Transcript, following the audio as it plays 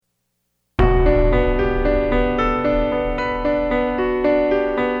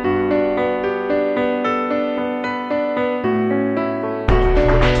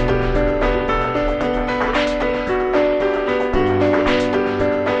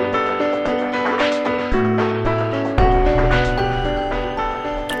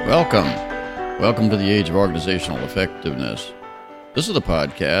Welcome. Welcome to the Age of Organizational Effectiveness. This is the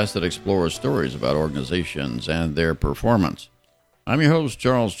podcast that explores stories about organizations and their performance. I'm your host,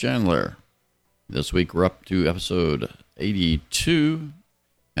 Charles Chandler. This week we're up to episode 82,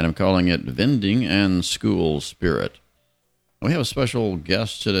 and I'm calling it Vending and School Spirit. We have a special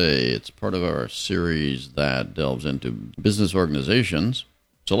guest today. It's part of our series that delves into business organizations.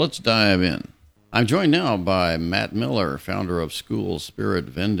 So let's dive in. I'm joined now by Matt Miller, founder of School Spirit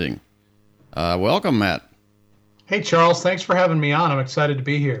Vending. Welcome, Matt. Hey, Charles. Thanks for having me on. I'm excited to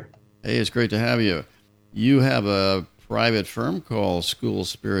be here. Hey, it's great to have you. You have a private firm called School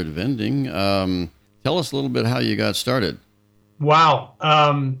Spirit Vending. Tell us a little bit how you got started. Wow.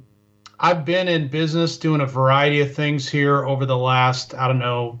 I've been in business doing a variety of things here over the last,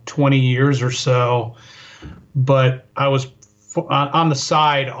 20 years or so. But I was on the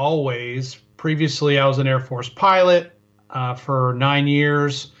side always. Previously, I was an Air Force pilot for 9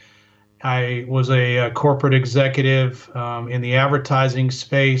 years. I was a corporate executive in the advertising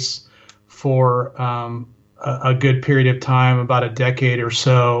space for a good period of time, about a decade or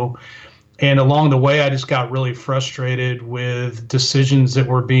so. And along the way, I just got really frustrated with decisions that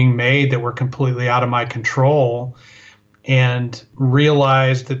were being made that were completely out of my control, and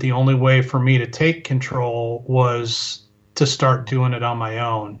realized that the only way for me to take control was to start doing it on my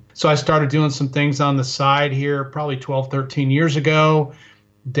own. So I started doing some things on the side here probably 12, 13 years ago,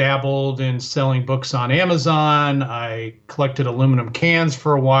 dabbled in selling books on Amazon. I collected aluminum cans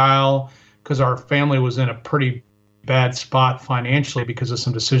for a while because our family was in a pretty bad spot financially because of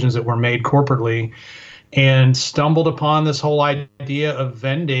some decisions that were made corporately, and stumbled upon this whole idea of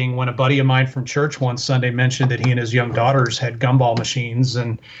vending when a buddy of mine from church one Sunday mentioned that he and his young daughters had gumball machines,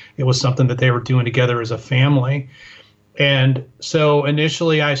 and it was something that they were doing together as a family. And so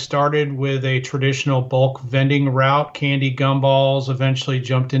initially I started with a traditional bulk vending route, candy, gumballs, eventually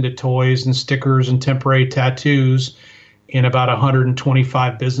jumped into toys and stickers and temporary tattoos in about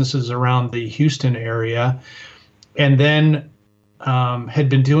 125 businesses around the Houston area. And then had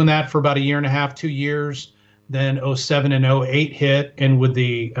been doing that for about a year and a half, 2 years. Then 07 and 08 hit, and with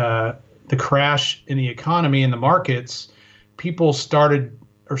the crash in the economy and the markets, people started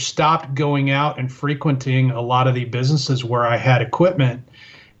or stopped going out and frequenting a lot of the businesses where I had equipment.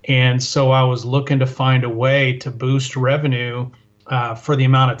 And so I was looking to find a way to boost revenue for the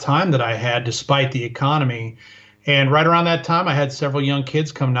amount of time that I had despite the economy. And right around that time, I had several young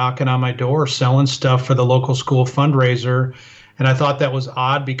kids come knocking on my door selling stuff for the local school fundraiser. And I thought that was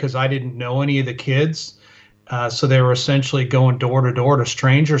odd because I didn't know any of the kids. So they were essentially going door to door to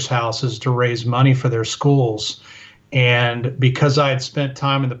strangers' houses to raise money for their schools. And because I had spent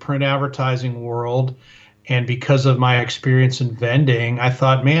time in the print advertising world, and because of my experience in vending, I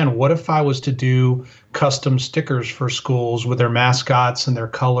thought, man, what if I was to do custom stickers for schools with their mascots and their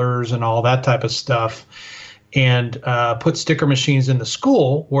colors and all that type of stuff, and put sticker machines in the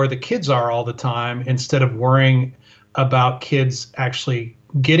school where the kids are all the time, instead of worrying about kids actually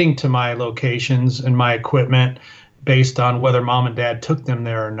getting to my locations and my equipment based on whether mom and dad took them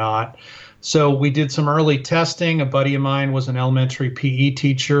there or not. So we did some early testing. A buddy of mine was an elementary PE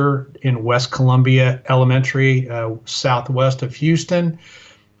teacher in West Columbia Elementary, southwest of Houston.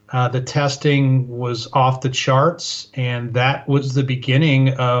 The testing was off the charts, and that was the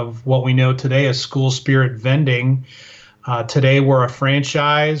beginning of what we know today as School Spirit Vending. Today we're a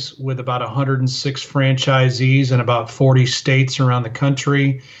franchise with about 106 franchisees in about 40 states around the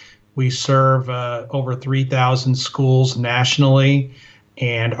country. We serve over 3,000 schools nationally,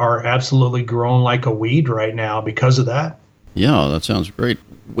 and are absolutely growing like a weed right now because of that. Yeah, that sounds great.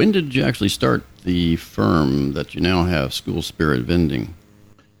 When did you actually start the firm that you now have, School Spirit Vending?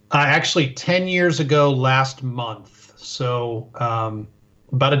 Actually, 10 years ago last month, so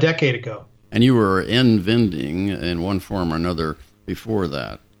about a decade ago. And you were in vending in one form or another before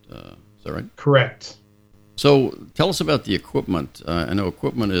that, is that right? Correct. So tell us about the equipment. I know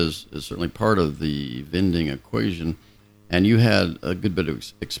equipment is certainly part of the vending equation, and you had a good bit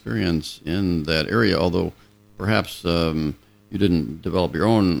of experience in that area, although perhaps you didn't develop your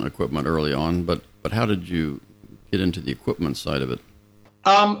own equipment early on, but how did you get into the equipment side of it?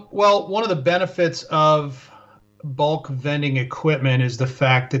 Well, one of the benefits of bulk vending equipment is the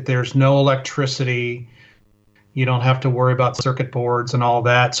fact that there's no electricity. You don't have to worry about circuit boards and all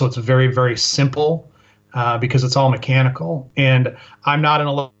that. So it's very, very simple because it's all mechanical. And I'm not an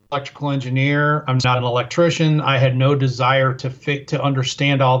electrical engineer. I'm not an electrician. I had no desire to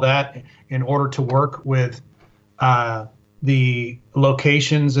understand all that in order to work with the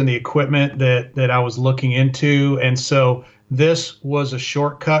locations and the equipment that I was looking into. And so this was a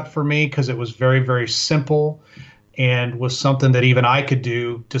shortcut for me because it was very, very simple. and was something that even I could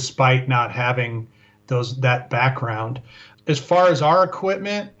do despite not having that background. As far as our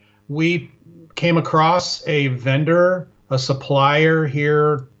equipment, we came across a vendor, a supplier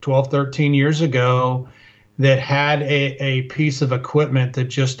here 12, 13 years ago that had a piece of equipment that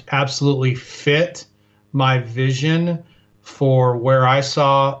just absolutely fit my vision for where I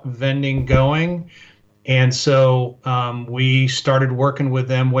saw vending going. And so we started working with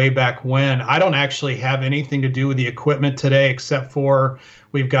them way back when. I don't actually have anything to do with the equipment today, except for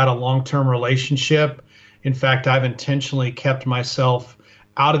we've got a long-term relationship. In fact, I've intentionally kept myself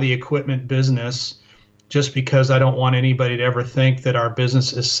out of the equipment business just because I don't want anybody to ever think that our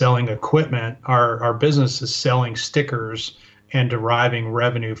business is selling equipment. Our business is selling stickers and deriving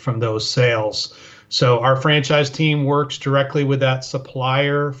revenue from those sales. So our franchise team works directly with that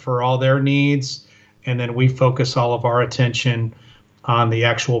supplier for all their needs, and then we focus all of our attention on the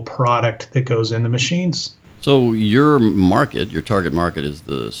actual product that goes in the machines. So your target market is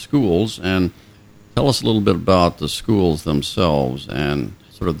the schools, and tell us a little bit about the schools themselves and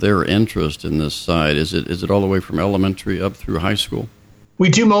sort of their interest in this side. Is it all the way from elementary up through high school? We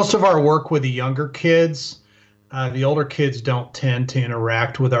do most of our work with the younger kids. The older kids don't tend to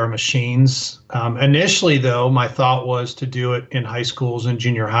interact with our machines. Initially, though, my thought was to do it in high schools and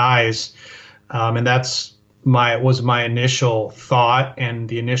junior highs, and that's was my initial thought and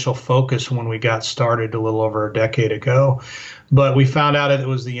the initial focus when we got started a little over a decade ago. But we found out that it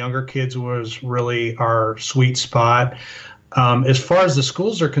was the younger kids was really our sweet spot. As far as the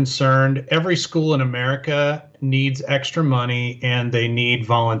schools are concerned, every school in America needs extra money and they need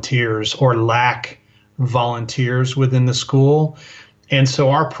volunteers or lack volunteers within the school. And so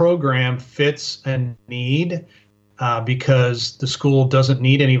our program fits a need because the school doesn't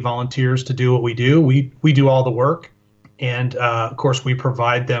need any volunteers to do what we do. We do all the work. And of course, we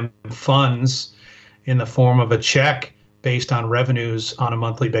provide them funds in the form of a check based on revenues on a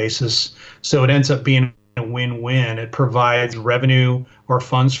monthly basis. So it ends up being a win-win. It provides revenue or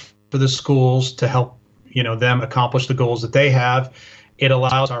funds for the schools to help, them accomplish the goals that they have. It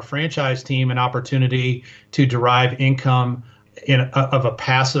allows our franchise team an opportunity to derive income of a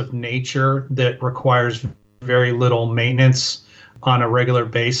passive nature that requires very little maintenance on a regular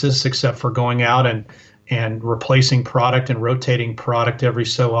basis, except for going out and replacing product and rotating product every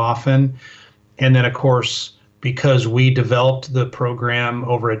so often. And then, of course, because we developed the program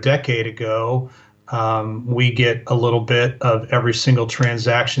over a decade ago, we get a little bit of every single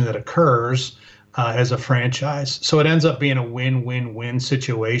transaction that occurs as a franchise. So it ends up being a win-win-win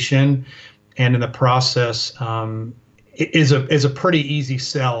situation. And in the process, it is a pretty easy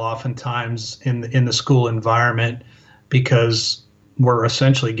sell oftentimes in the school environment because we're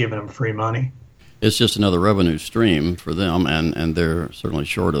essentially giving them free money. It's just another revenue stream for them, and they're certainly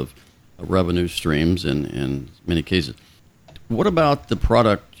short of revenue streams in many cases. What about the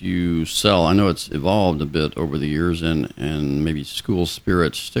product you sell? I know it's evolved a bit over the years, and maybe School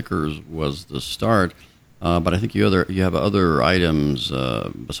Spirit stickers was the start, but I think you have other items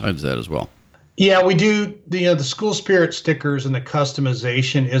besides that as well. Yeah, we do. The School Spirit stickers and the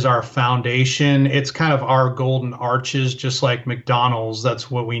customization is our foundation. It's kind of our golden arches, just like McDonald's. That's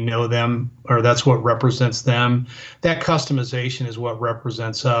what we know them, or that's what represents them. That customization is what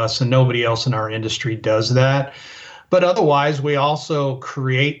represents us, and nobody else in our industry does that. But otherwise, we also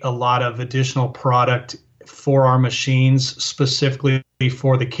create a lot of additional product for our machines, specifically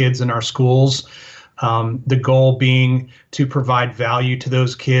for the kids in our schools. The goal being to provide value to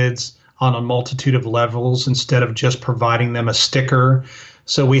those kids on a multitude of levels instead of just providing them a sticker.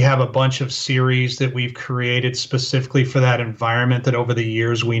 So we have a bunch of series that we've created specifically for that environment that over the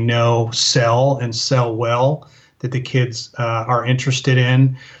years we know sell well, that the kids are interested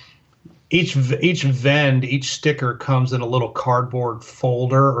in. Each sticker comes in a little cardboard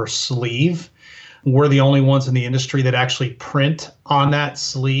folder or sleeve. We're the only ones in the industry that actually print on that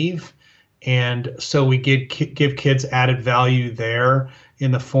sleeve. And so we give kids added value there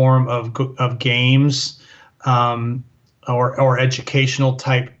in the form of games or educational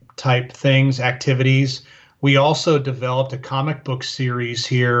type things, activities. We also developed a comic book series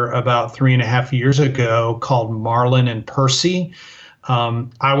here about 3.5 years ago called Marlin and Percy.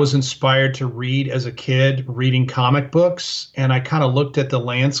 I was inspired to read as a kid, reading comic books, and I kind of looked at the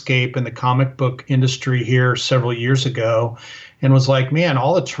landscape in the comic book industry here several years ago and was like, man,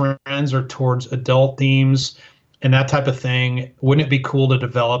 all the trends are towards adult themes and that type of thing. Wouldn't it be cool to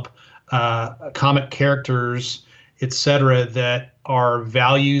develop comic characters, et cetera, that are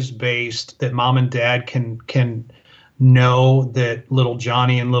values-based, that mom and dad can know that little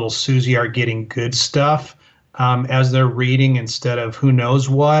Johnny and little Susie are getting good stuff as they're reading instead of who knows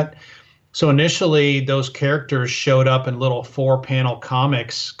what. So initially, those characters showed up in little 4-panel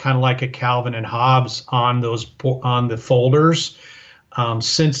comics, kind of like a Calvin and Hobbes on the folders.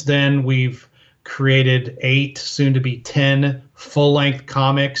 Since then, we've created 8, soon to be 10 full-length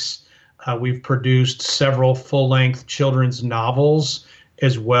comics. We've produced several full-length children's novels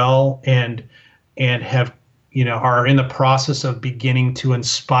as well, and have are in the process of beginning to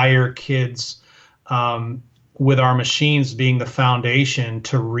inspire kids with our machines being the foundation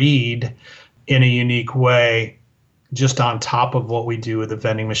to read in a unique way, just on top of what we do with the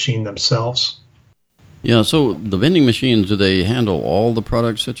vending machine themselves. Yeah, so the vending machines, do they handle all the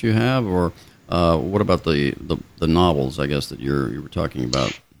products that you have, or what about the novels, I guess, that you were talking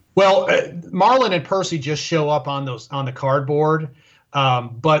about? Well, Marlin and Percy just show up on the cardboard,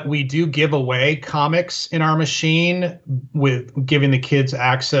 but we do give away comics in our machine, with giving the kids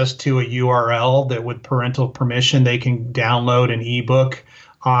access to a URL that, with parental permission, they can download an ebook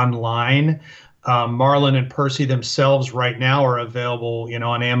online. Marlin and Percy themselves right now are available,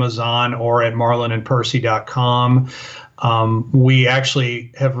 on Amazon or at marlinandpercy.com. We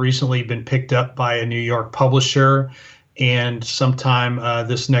actually have recently been picked up by a New York publisher, and sometime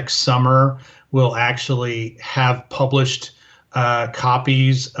this next summer, we'll actually have published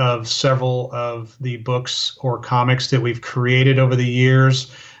copies of several of the books or comics that we've created over the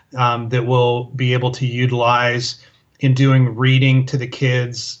years, that we'll be able to utilize in doing reading to the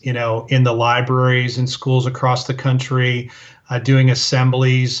kids, in the libraries and schools across the country, doing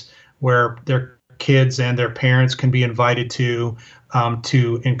assemblies where their kids and their parents can be invited to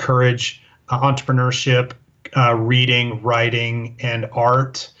encourage entrepreneurship, reading, writing, and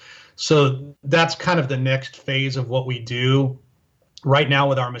art. So that's kind of the next phase of what we do. Right now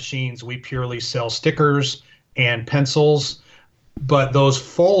with our machines, we purely sell stickers and pencils, but those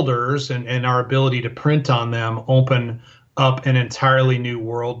folders and our ability to print on them open up an entirely new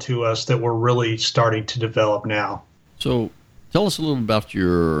world to us that we're really starting to develop now. So tell us a little about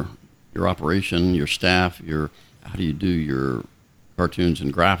your operation, your staff, how do you do your cartoons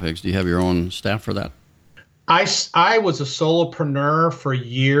and graphics? Do you have your own staff for that? I was a solopreneur for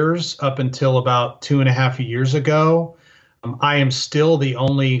years, up until about 2.5 years ago. I am still the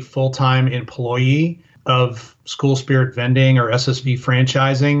only full-time employee of School Spirit Vending, or SSV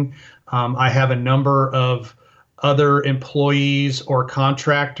Franchising. I have a number of other employees or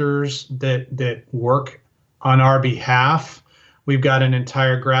contractors that work on our behalf. We've got an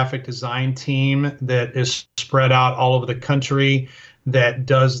entire graphic design team that is spread out all over the country that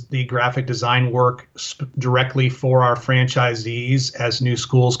does the graphic design work directly for our franchisees as new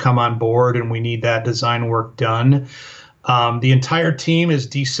schools come on board and we need that design work done. The entire team is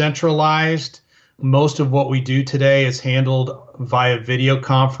decentralized. Most of what we do today is handled via video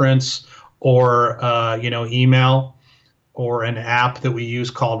conference or email, or an app that we use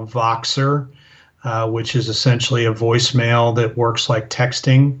called Voxer, which is essentially a voicemail that works like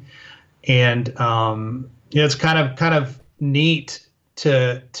texting. And it's kind of neat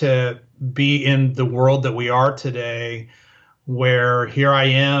to be in the world that we are today, where here I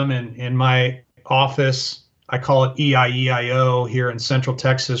am in my office. I call it EIEIO here in Central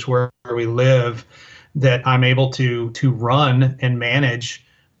Texas, where we live, that I'm able to run and manage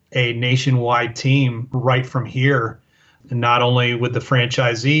a nationwide team right from here, and not only with the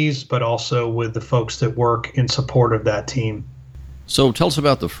franchisees, but also with the folks that work in support of that team. So tell us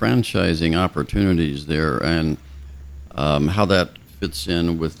about the franchising opportunities there, and how that fits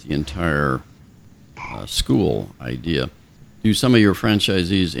in with the entire school idea. Do some of your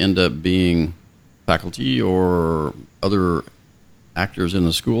franchisees end up being faculty or other actors in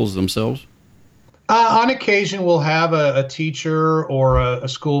the schools themselves? On occasion, we'll have a teacher or a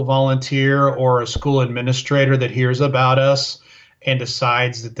school volunteer or a school administrator that hears about us and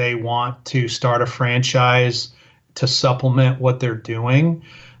decides that they want to start a franchise to supplement what they're doing.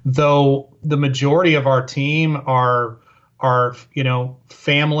 Though the majority of our team are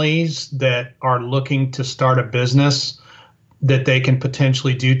families that are looking to start a business that they can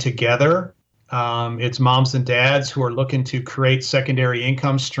potentially do together. It's moms and dads who are looking to create secondary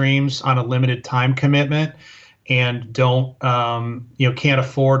income streams on a limited time commitment and can't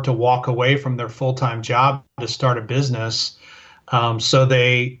afford to walk away from their full-time job to start a business. So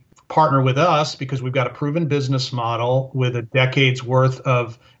they partner with us because we've got a proven business model with a decade's worth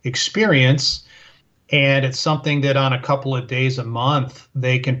of experience. And it's something that on a couple of days a month,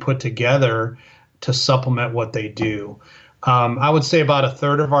 they can put together to supplement what they do. I would say about a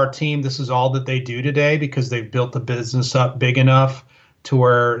third of our team, this is all that they do today because they've built the business up big enough to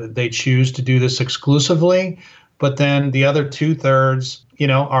where they choose to do this exclusively. But then the other 2/3,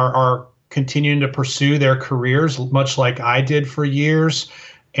 are continuing to pursue their careers, much like I did for years,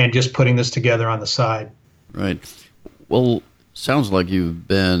 and just putting this together on the side. Right. Well, sounds like you've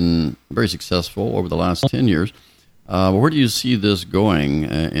been very successful over the last 10 years. Where do you see this going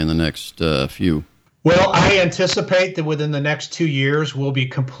in the next few? Well, I anticipate that within the next 2 years, we'll be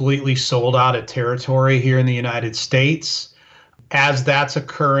completely sold out of territory here in the United States. As that's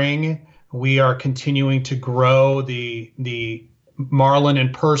occurring, we are continuing to grow the Marlin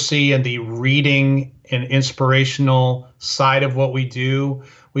and Percy and the reading and inspirational side of what we do.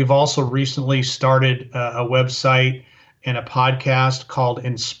 We've also recently started a website and a podcast called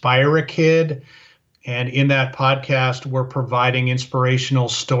Inspire a Kid. And in that podcast, we're providing inspirational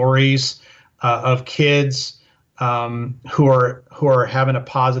stories of kids who are having a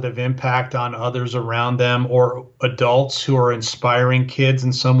positive impact on others around them, or adults who are inspiring kids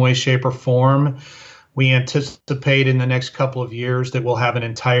in some way, shape, or form. We anticipate in the next couple of years that we'll have an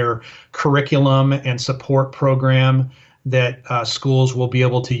entire curriculum and support program that schools will be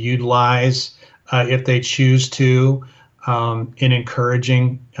able to utilize if they choose to, in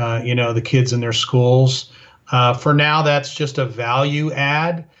encouraging the kids in their schools. For now, that's just a value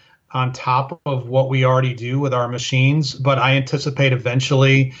add on top of what we already do with our machines. But I anticipate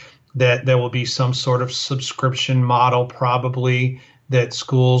eventually that there will be some sort of subscription model, probably, that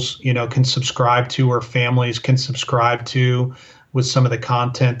schools, can subscribe to, or families can subscribe to, with some of the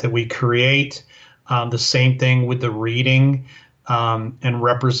content that we create. The same thing with the reading, and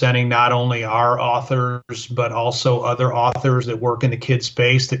representing not only our authors, but also other authors that work in the kid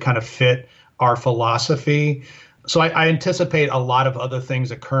space that kind of fit our philosophy. So I anticipate a lot of other things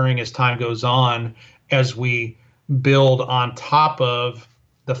occurring as time goes on, as we build on top of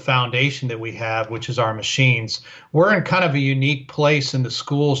the foundation that we have, which is our machines. We're in kind of a unique place in the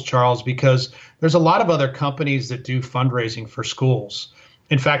schools, Charles, because there's a lot of other companies that do fundraising for schools.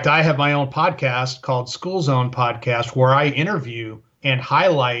 In fact, I have my own podcast called School Zone Podcast, where I interview and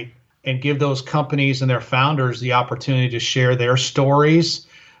highlight and give those companies and their founders the opportunity to share their stories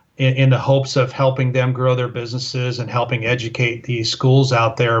in the hopes of helping them grow their businesses and helping educate these schools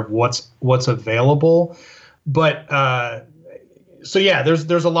out there of what's available. But so yeah,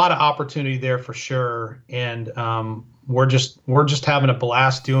 there's a lot of opportunity there for sure, and we're just having a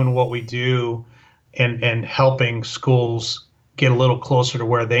blast doing what we do, and helping schools get a little closer to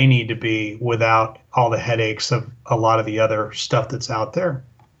where they need to be without all the headaches of a lot of the other stuff that's out there.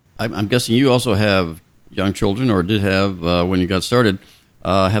 I'm guessing you also have young children, or did have when you got started.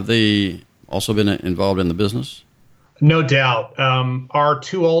 Have they also been involved in the business? No doubt. Our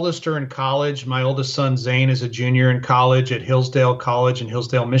two oldest are in college. My oldest son, Zane, is a junior in college at Hillsdale College in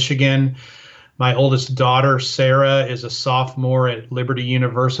Hillsdale, Michigan. My oldest daughter, Sarah, is a sophomore at Liberty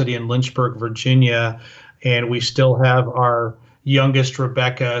University in Lynchburg, Virginia. And we still have our youngest,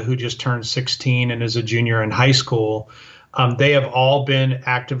 Rebecca, who just turned 16 and is a junior in high school. They have all been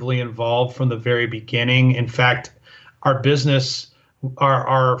actively involved from the very beginning. In fact, our business,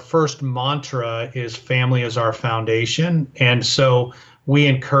 our first mantra is family is our foundation. And so we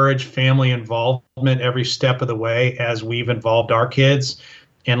encourage family involvement every step of the way as we've involved our kids.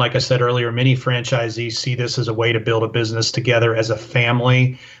 And like I said earlier, many franchisees see this as a way to build a business together as a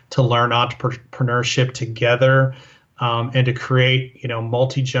family, to learn entrepreneurship together, and to create,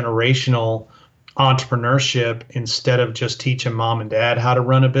 multi-generational entrepreneurship instead of just teaching mom and dad how to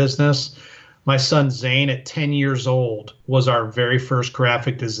run a business. My son Zane, at 10 years old, was our very first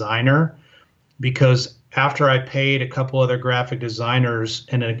graphic designer, because after I paid a couple other graphic designers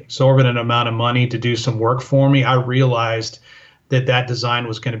an exorbitant amount of money to do some work for me, I realized that design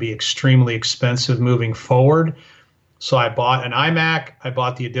was going to be extremely expensive moving forward. So I bought an iMac, I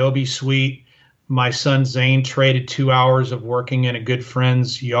bought the Adobe suite. My son Zane traded 2 hours of working in a good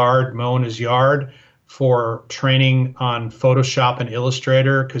friend's yard, mowing his yard, for training on Photoshop and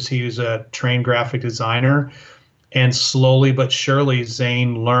Illustrator, because he was a trained graphic designer. And slowly but surely,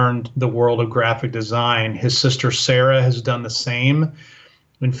 Zane learned the world of graphic design. His sister Sarah has done the same.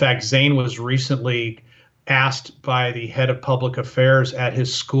 In fact, Zane was recently asked by the head of public affairs at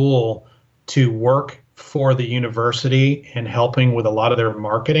his school to work for the university and helping with a lot of their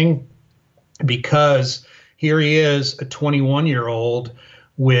marketing, because here he is, a 21-year-old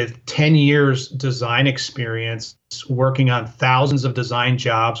with 10 years design experience, working on thousands of design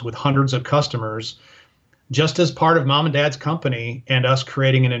jobs with hundreds of customers, just as part of mom and dad's company, and us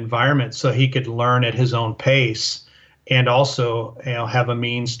creating an environment so he could learn at his own pace, and also have a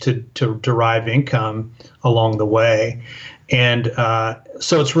means to derive income along the way. And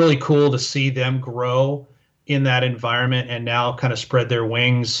so it's really cool to see them grow in that environment and now kind of spread their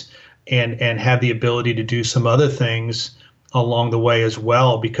wings and have the ability to do some other things along the way as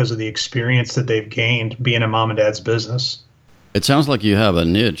well, because of the experience that they've gained being a mom and dad's business. It sounds like you have a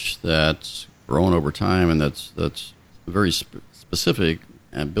niche that's grown over time and that's very specific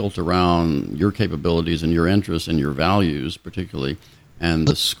and built around your capabilities and your interests and your values, particularly, and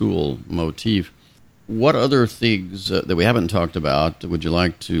the school motif. What other things that we haven't talked about would you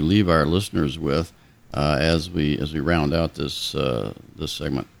like to leave our listeners with as we round out this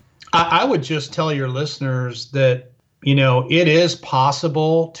segment? I would just tell your listeners that, it is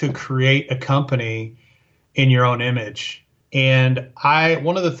possible to create a company in your own image. And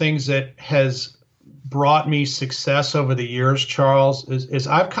one of the things that has brought me success over the years, Charles, is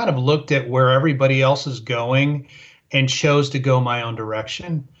I've kind of looked at where everybody else is going and chose to go my own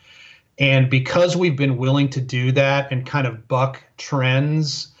direction. And because we've been willing to do that and kind of buck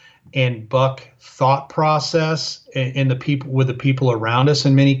trends and buck thought process in the people around us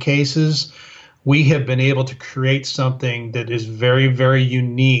in many cases, we have been able to create something that is very, very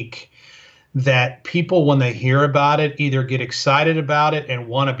unique, that people, when they hear about it, either get excited about it and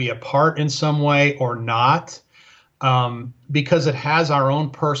want to be a part in some way or not, because it has our own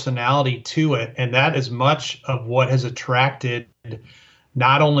personality to it. And that is much of what has attracted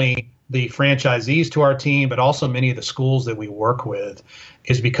not only the franchisees to our team, but also many of the schools that we work with,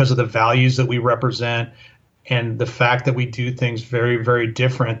 is because of the values that we represent and the fact that we do things very, very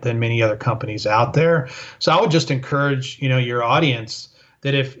different than many other companies out there. So I would just encourage, your audience,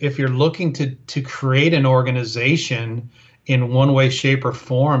 that if you're looking to create an organization in one way, shape, or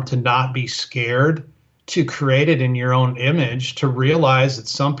form, to not be scared to create it in your own image, to realize that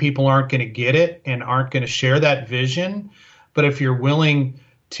some people aren't going to get it and aren't going to share that vision. But if you're willing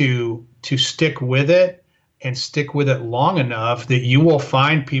to stick with it and stick with it long enough, that you will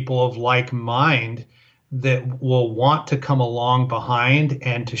find people of like mind that will want to come along behind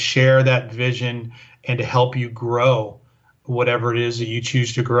and to share that vision and to help you grow whatever it is that you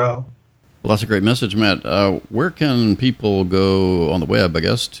choose to grow. Well, that's a great message, Matt. Where can people go on the web, I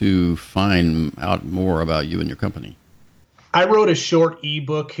guess, to find out more about you and your company? I wrote a short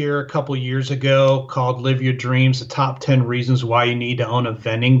ebook here a couple years ago called Live Your Dreams, the Top 10 Reasons Why You Need to Own a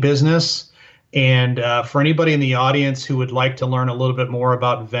Vending Business. And for anybody in the audience who would like to learn a little bit more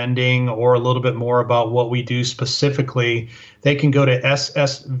about vending or a little bit more about what we do specifically, they can go to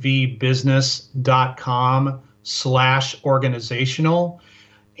ssvbusiness.com/organizational.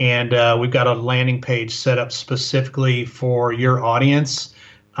 And we've got a landing page set up specifically for your audience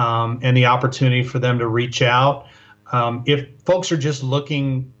and the opportunity for them to reach out. If folks are just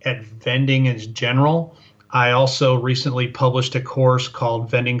looking at vending in general, I also recently published a course called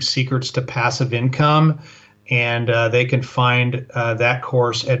Vending Secrets to Passive Income, and they can find that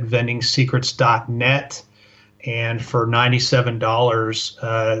course at vendingsecrets.net. And for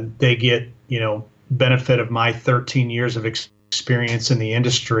 $97, they get, benefit of my 13 years of experience in the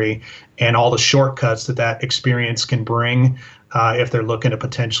industry and all the shortcuts that experience can bring if they're looking to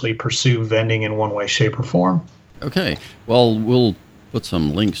potentially pursue vending in one way, shape, or form. Okay. Well, we'll put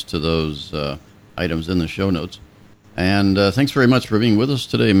some links to those items in the show notes. And thanks very much for being with us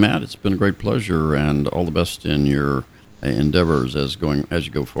today, Matt. It's been a great pleasure, and all the best in your endeavors as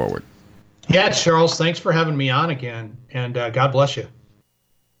you go forward. Yeah, Charles, thanks for having me on again, and God bless you.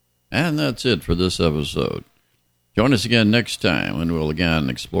 And that's it for this episode. Join us again next time when we'll again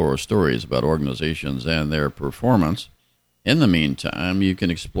explore stories about organizations and their performance. In the meantime, you can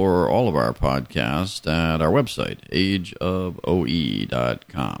explore all of our podcasts at our website,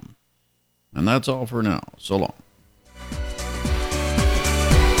 ageofoe.com. And that's all for now. So long.